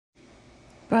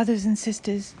Brothers and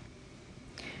sisters,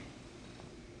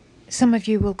 some of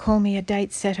you will call me a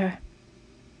date setter.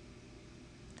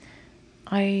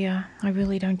 I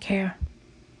really don't care.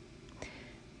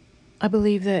 I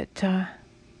believe that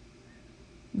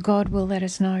God will let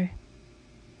us know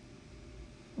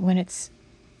when it's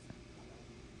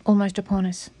almost upon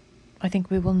us. I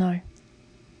think we will know.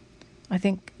 I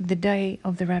think the day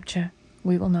of the rapture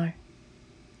we will know.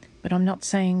 But I'm not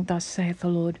saying, thus saith the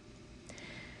Lord.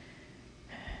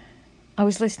 I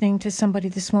was listening to somebody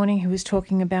this morning who was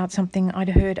talking about something I'd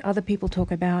heard other people talk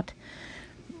about,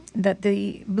 that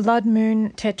the blood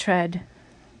moon Tetrad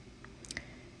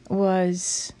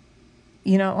was,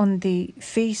 on the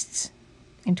feasts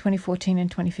in 2014 and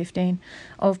 2015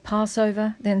 of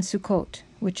Passover, then Sukkot,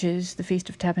 which is the Feast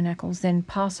of Tabernacles, then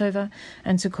Passover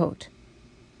and Sukkot.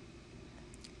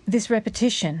 This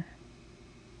repetition,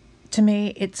 to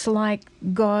me, it's like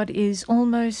God is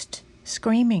almost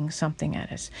screaming something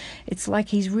at us. It's like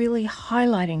he's really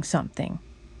highlighting something.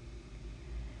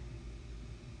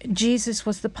 Jesus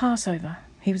was the Passover.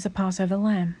 He was the Passover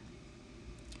lamb.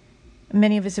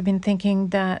 Many of us have been thinking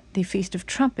that the Feast of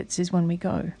Trumpets is when we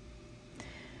go.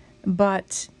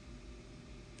 But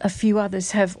a few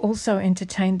others have also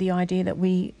entertained the idea that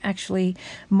we actually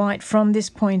might, from this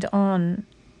point on,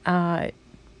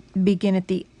 begin at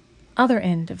the other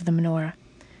end of the menorah,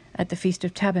 at the Feast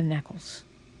of Tabernacles,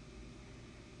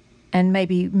 and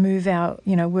maybe move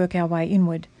work our way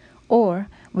inward. Or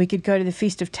we could go to the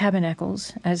Feast of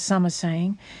Tabernacles, as some are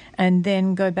saying, and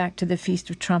then go back to the Feast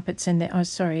of Trumpets, and the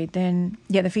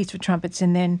Feast of Trumpets,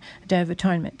 and then Day of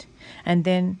Atonement, and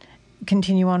then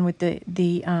continue on with the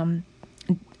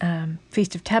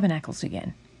Feast of Tabernacles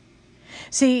again.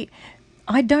 See,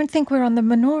 I don't think we're on the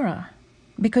menorah,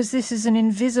 because this is an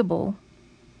invisible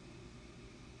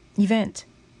event.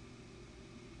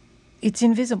 It's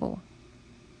invisible.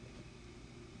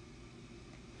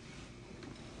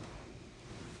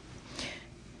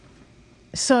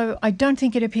 So I don't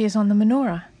think it appears on the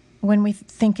menorah when we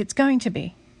think it's going to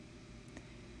be.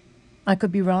 I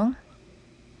could be wrong.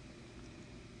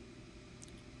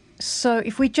 So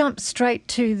if we jump straight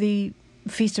to the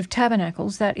Feast of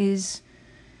Tabernacles, that is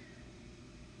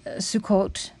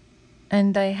Sukkot,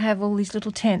 and they have all these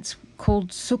little tents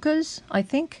called sukkahs, I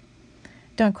think.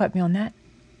 Don't quote me on that.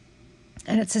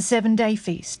 And it's a 7-day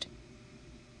feast.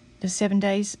 Does 7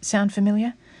 days sound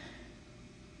familiar?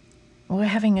 We're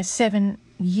having a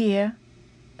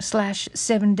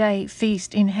 7-year/7-day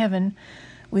feast in heaven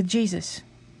with Jesus.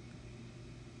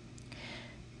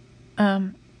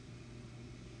 And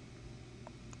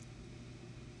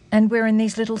we're in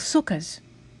these little sukkahs,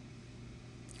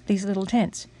 these little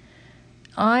tents.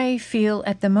 I feel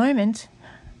at the moment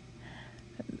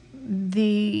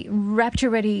the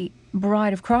rapture-ready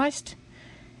bride of Christ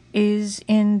is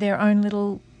in their own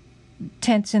little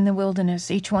tents in the wilderness,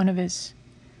 each one of us.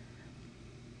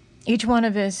 Each one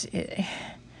of us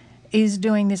is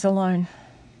doing this alone,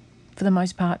 for the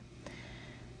most part.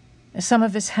 Some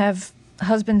of us have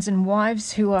husbands and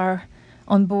wives who are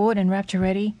on board and rapture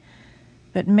ready,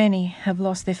 but many have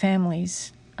lost their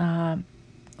families,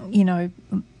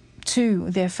 to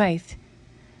their faith.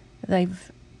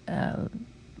 They've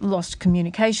lost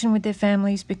communication with their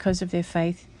families because of their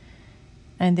faith,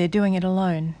 and they're doing it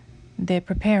alone. They're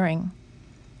preparing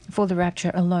for the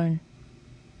rapture alone.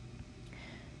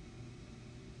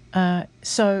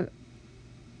 So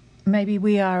maybe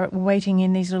we are waiting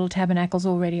in these little tabernacles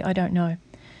already, I don't know.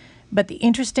 But the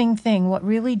interesting thing, what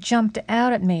really jumped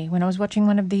out at me when I was watching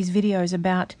one of these videos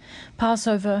about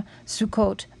Passover,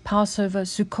 Sukkot,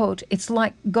 it's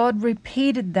like God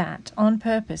repeated that on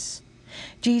purpose.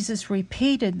 Jesus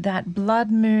repeated that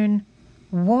blood moon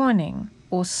warning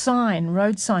or sign,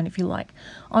 road sign if you like,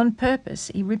 on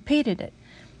purpose. He repeated it.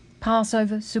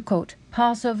 Passover, Sukkot,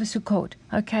 Passover, Sukkot.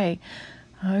 Okay,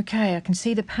 I can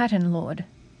see the pattern, Lord.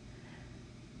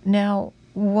 Now,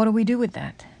 what do we do with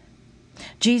that?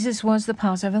 Jesus was the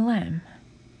Passover lamb.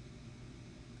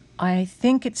 I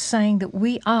think it's saying that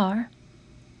we are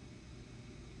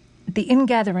the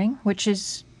ingathering, which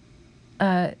is,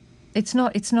 it's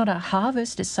not a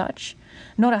harvest as such,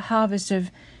 not a harvest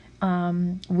of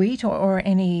wheat or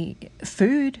any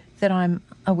food that I'm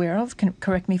aware of.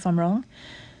 Correct me if I'm wrong.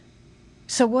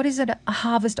 So what is it a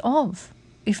harvest of,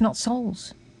 if not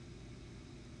souls?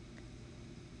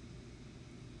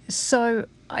 So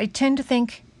I tend to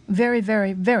think very,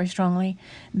 very, very strongly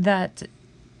that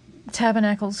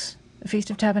Tabernacles, the Feast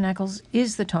of Tabernacles,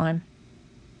 is the time.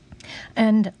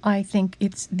 And I think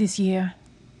it's this year.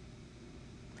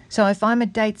 So if I'm a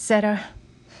date setter,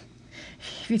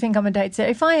 if you think I'm a date setter,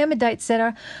 if I am a date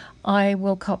setter, I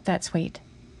will cop that sweet.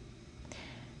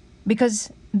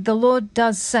 Because the Lord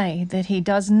does say that he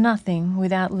does nothing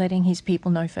without letting his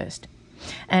people know first.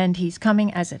 And he's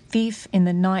coming as a thief in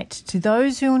the night to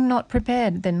those who are not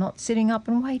prepared. They're not sitting up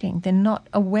and waiting. They're not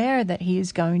aware that he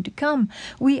is going to come.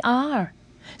 We are.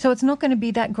 So it's not going to be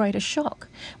that great a shock.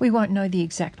 We won't know the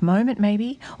exact moment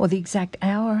maybe, or the exact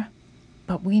hour,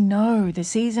 but we know the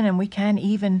season, and we can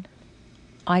even,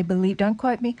 I believe, don't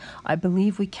quote me, I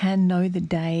believe we can know the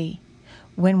day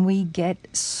when we get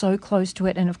so close to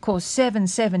it. And of course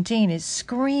 717 is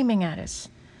screaming at us.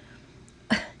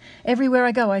 Everywhere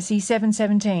I go I see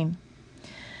 717,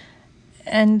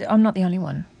 and I'm not the only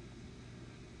one.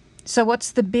 So what's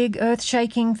the big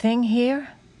earth-shaking thing here?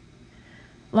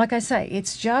 Like I say,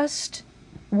 it's just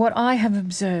what I have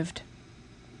observed,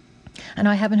 and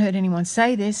I haven't heard anyone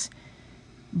say this,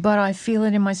 but I feel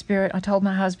it in my spirit. I told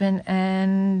my husband,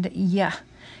 and yeah,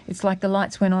 it's like the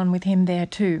lights went on with him there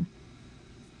too.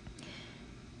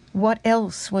 What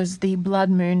else was the blood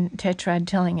moon tetrad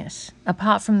telling us,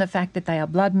 apart from the fact that they are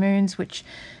blood moons, which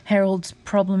heralds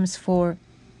problems for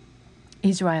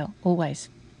Israel always?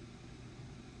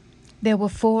 There were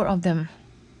 4 of them.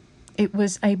 It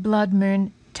was a blood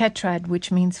moon tetrad,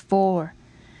 which means 4.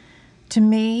 To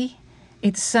me,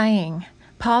 it's saying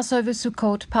Passover,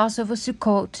 Sukkot, Passover,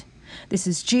 Sukkot. This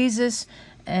is Jesus,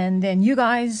 and then you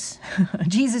guys,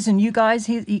 Jesus and you guys.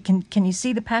 Here, can you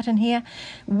see the pattern here?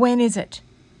 When is it?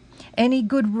 Any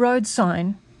good road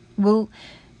sign will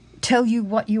tell you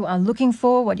what you are looking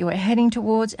for, what you are heading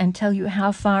towards, and tell you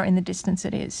how far in the distance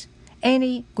it is.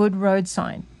 Any good road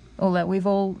sign. Although we've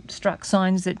all struck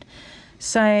signs that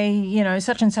say, you know,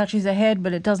 such and such is ahead,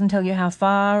 but it doesn't tell you how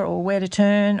far or where to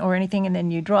turn or anything, and then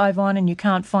you drive on and you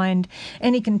can't find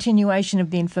any continuation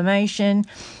of the information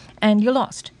and you're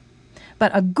lost.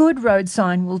 But a good road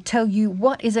sign will tell you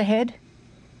what is ahead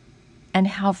and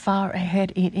how far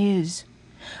ahead it is.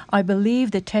 I believe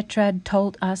the Tetrad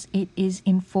told us it is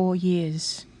in 4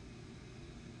 years.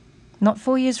 Not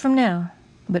 4 years from now,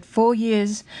 but 4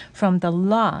 years from the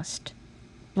last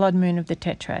blood moon of the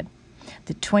Tetrad,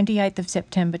 the 28th of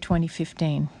September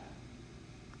 2015.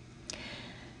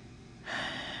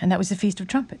 And that was the Feast of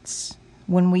Trumpets,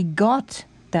 when we got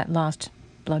that last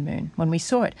blood moon, when we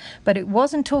saw it. But it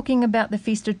wasn't talking about the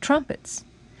Feast of Trumpets.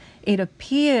 It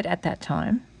appeared at that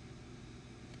time,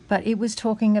 but it was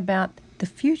talking about the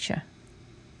future.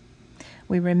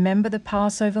 We remember the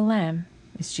Passover lamb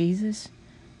is Jesus,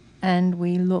 and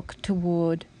we look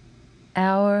toward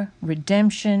our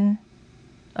redemption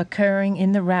occurring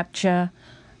in the rapture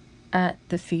at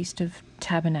the Feast of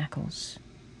Tabernacles.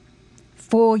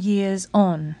 4 years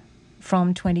on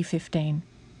from 2015.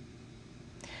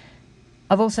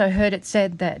 I've also heard it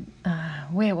said that,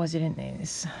 where was it in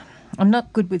this? I'm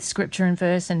not good with scripture and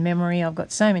verse and memory. I've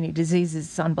got so many diseases,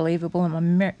 it's unbelievable,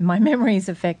 and my memory is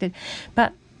affected.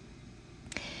 But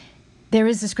there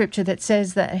is a scripture that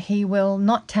says that he will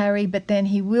not tarry, but then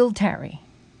he will tarry.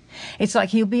 It's like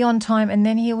he'll be on time and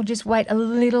then he will just wait a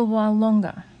little while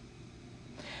longer.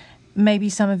 Maybe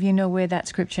some of you know where that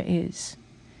scripture is.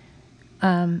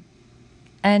 And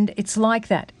it's like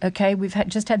that, okay? We've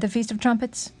just had the Feast of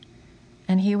Trumpets,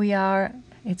 and here we are.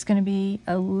 It's going to be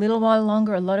a little while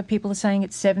longer. A lot of people are saying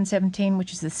it's 7/17,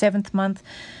 which is the 7th month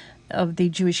of the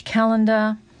Jewish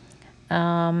calendar,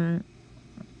 and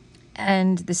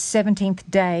the 17th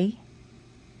day,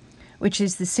 which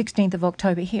is the 16th of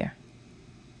October here.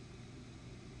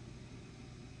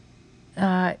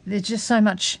 There's just so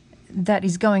much that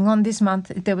is going on this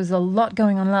month. There was a lot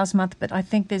going on last month, but I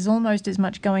think there's almost as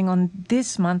much going on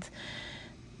this month,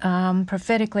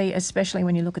 prophetically, especially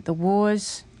when you look at the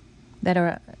wars that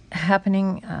are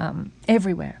happening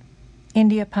everywhere.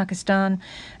 India, Pakistan,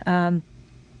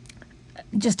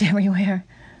 just everywhere.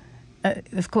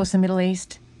 Of course, the Middle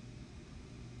East.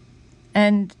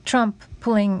 And Trump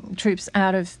pulling troops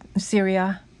out of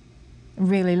Syria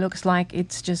really looks like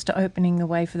it's just opening the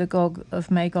way for the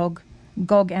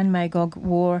Gog and Magog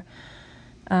war.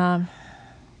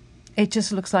 It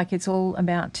just looks like it's all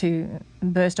about to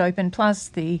burst open.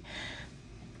 Plus, a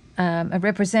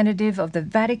representative of the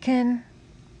Vatican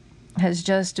has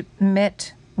just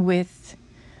met with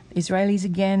Israelis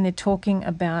again. They're talking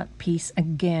about peace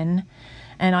again.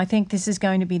 And I think this is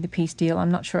going to be the peace deal.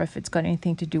 I'm not sure if it's got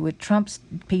anything to do with Trump's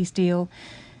peace deal,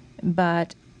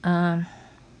 but I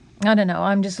don't know.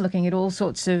 I'm just looking at all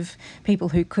sorts of people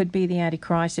who could be the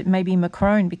Antichrist. It may be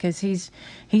Macron, because he's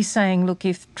saying, look,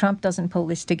 if Trump doesn't pull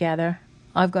this together,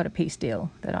 I've got a peace deal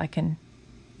that I can,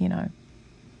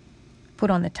 put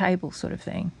on the table, sort of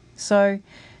thing. So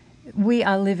we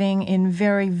are living in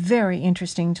very, very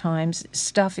interesting times.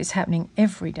 Stuff is happening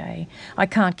every day. I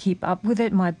can't keep up with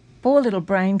it. My poor little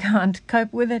brain can't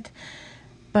cope with it.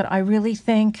 But I really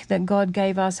think that God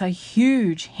gave us a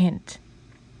huge hint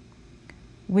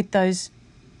with those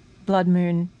blood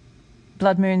moons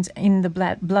in the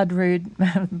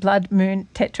blood moon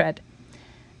tetrad,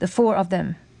 the 4 of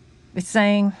them. It's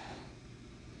saying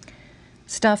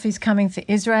stuff is coming for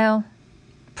Israel,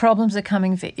 problems are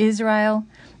coming for Israel,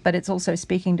 but it's also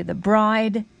speaking to the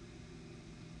bride,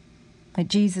 that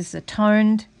Jesus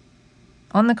atoned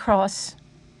on the cross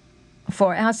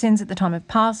for our sins at the time of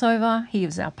Passover. He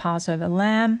was our Passover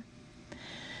lamb.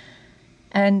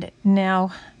 And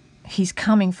now he's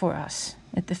coming for us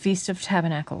at the Feast of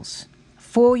Tabernacles,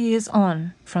 4 years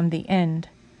on from the end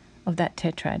of that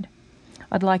tetrad.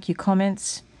 I'd like your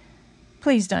comments.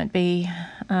 Please don't be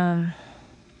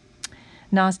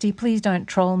nasty. Please don't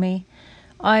troll me.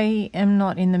 I am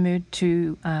not in the mood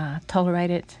to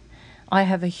tolerate it. I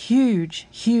have a huge,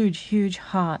 huge, huge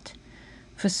heart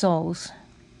for souls,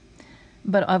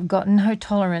 but I've got no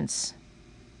tolerance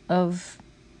of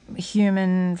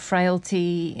human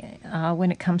frailty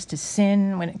when it comes to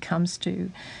sin, when it comes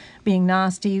to being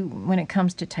nasty, when it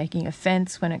comes to taking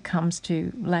offense, when it comes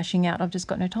to lashing out. I've just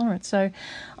got no tolerance. So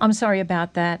I'm sorry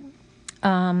about that.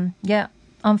 Yeah,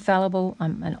 I'm fallible.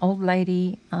 I'm an old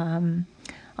lady.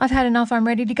 I've had enough. I'm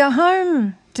ready to go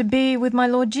home to be with my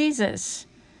Lord Jesus.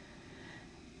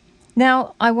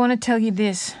 Now, I want to tell you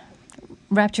this,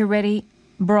 rapture ready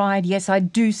bride. Yes, I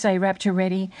do say rapture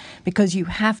ready because you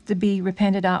have to be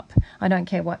repented up. I don't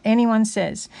care what anyone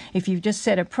says. If you've just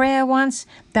said a prayer once,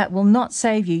 that will not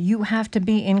save you. You have to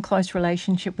be in close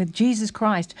relationship with Jesus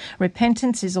Christ.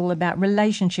 Repentance is all about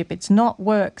relationship. It's not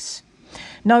works.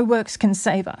 No works can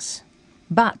save us.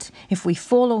 But if we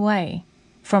fall away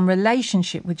from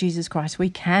relationship with Jesus Christ, we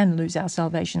can lose our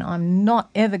salvation. I'm not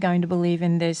ever going to believe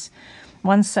in this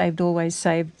once saved, always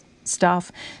saved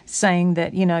stuff, saying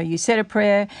that, you said a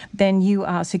prayer, then you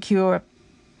are secure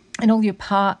and all your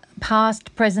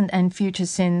past, present and future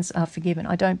sins are forgiven.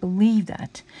 I don't believe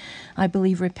that. I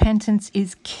believe repentance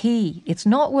is key. It's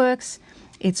not works,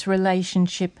 it's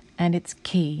relationship, and it's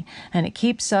key. And it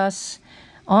keeps us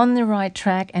on the right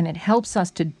track, and it helps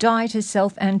us to die to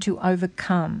self and to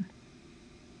overcome.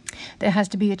 There has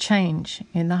to be a change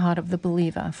in the heart of the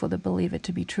believer for the believer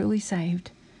to be truly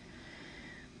saved.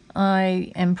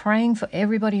 I am praying for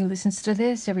everybody who listens to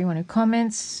this, everyone who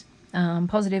comments,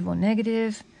 positive or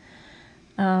negative.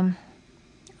 I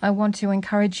want to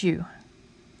encourage you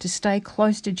to stay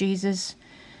close to Jesus,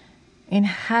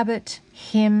 inhabit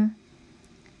him,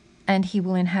 and he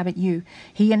will inhabit you.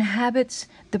 He inhabits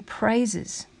the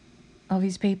praises of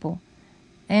his people.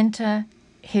 Enter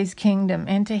his kingdom,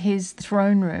 enter his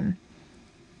throne room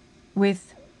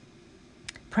with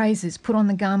praises. Put on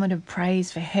the garment of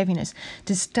praise for heaviness,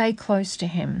 to stay close to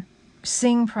him.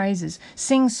 Sing praises,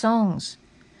 sing songs.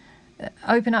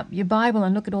 Open up your Bible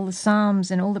and look at all the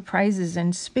Psalms and all the praises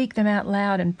and speak them out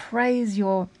loud and praise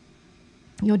your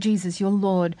Jesus, your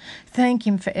Lord. Thank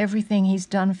him for everything he's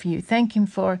done for you. Thank him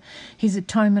for his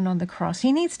atonement on the cross.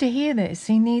 He needs to hear this.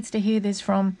 He needs to hear this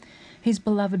from his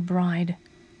beloved bride.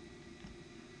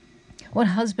 What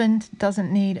husband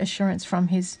doesn't need assurance from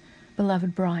his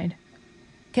beloved bride?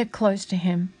 Get close to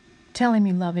him. Tell him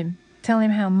you love him. Tell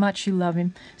him how much you love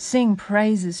him. Sing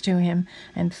praises to him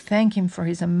and thank him for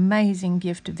his amazing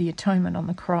gift of the atonement on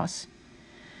the cross.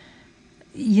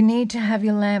 You need to have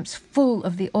your lamps full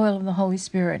of the oil of the Holy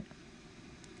Spirit,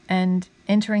 and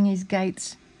entering his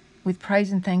gates with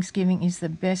praise and thanksgiving is the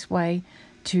best way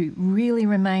to really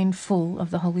remain full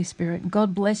of the Holy Spirit.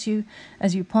 God bless you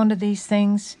as you ponder these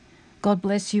things. God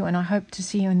bless you, and I hope to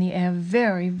see you in the air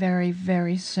very, very,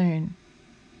 very soon.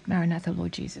 Maranatha,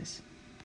 Lord Jesus.